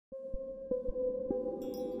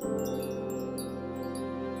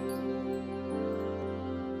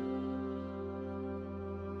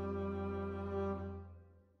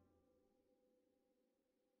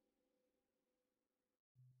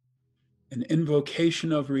an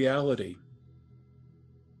invocation of reality,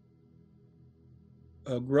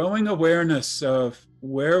 a growing awareness of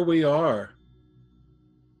where we are,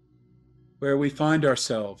 where we find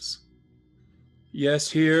ourselves. Yes,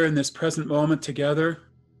 here in this present moment together,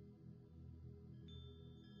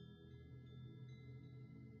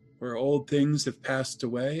 where old things have passed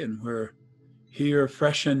away and we're here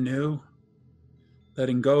fresh and new,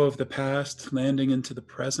 letting go of the past, landing into the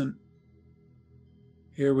present.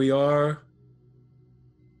 Here we are,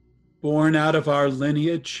 born out of our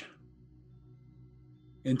lineage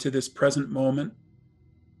into this present moment,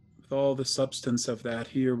 with all the substance of that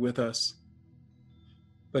here with us,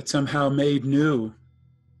 but somehow made new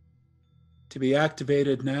to be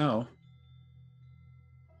activated now.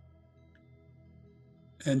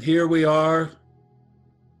 And here we are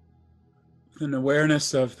with an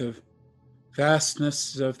awareness of the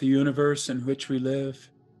vastness of the universe in which we live.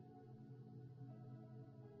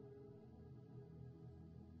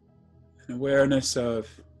 An awareness of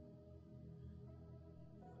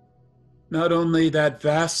not only that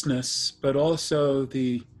vastness, but also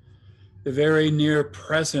the very near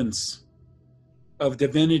presence of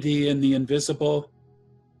divinity in the invisible,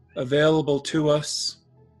 available to us.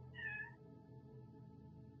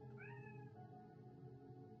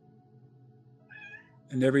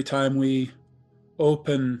 And every time we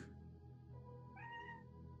open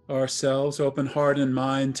ourselves, open heart and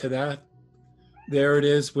mind to that, there it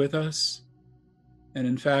is with us. And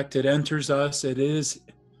in fact, it enters us, it is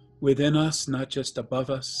within us, not just above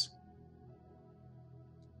us.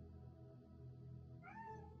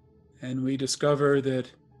 And we discover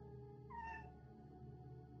that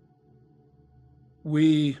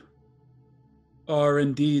we are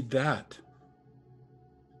indeed that.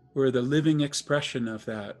 We're the living expression of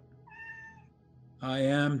that. I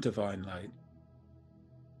am divine light.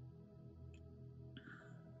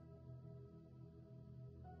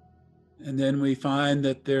 And then we find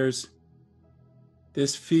that there's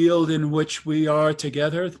this field in which we are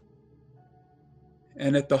together.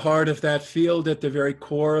 And at the heart of that field, at the very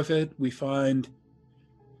core of it, we find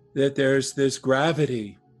that there's this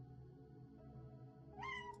gravity,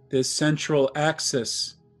 this central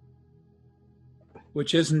axis,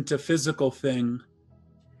 which isn't a physical thing,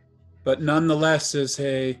 but nonetheless is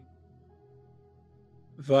a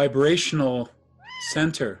vibrational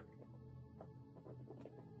center.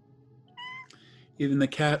 Even the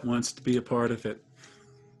cat wants to be a part of it.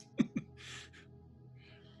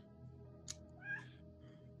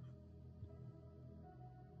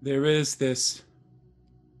 There is this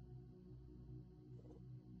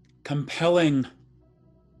compelling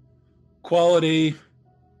quality,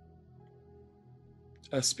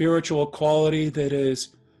 a spiritual quality that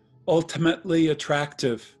is ultimately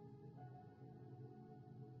attractive.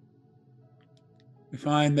 We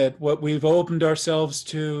find that what we've opened ourselves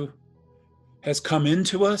to has come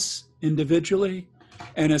into us individually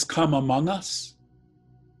and has come among us.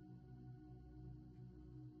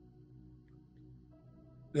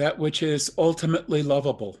 That which is ultimately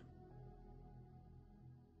lovable.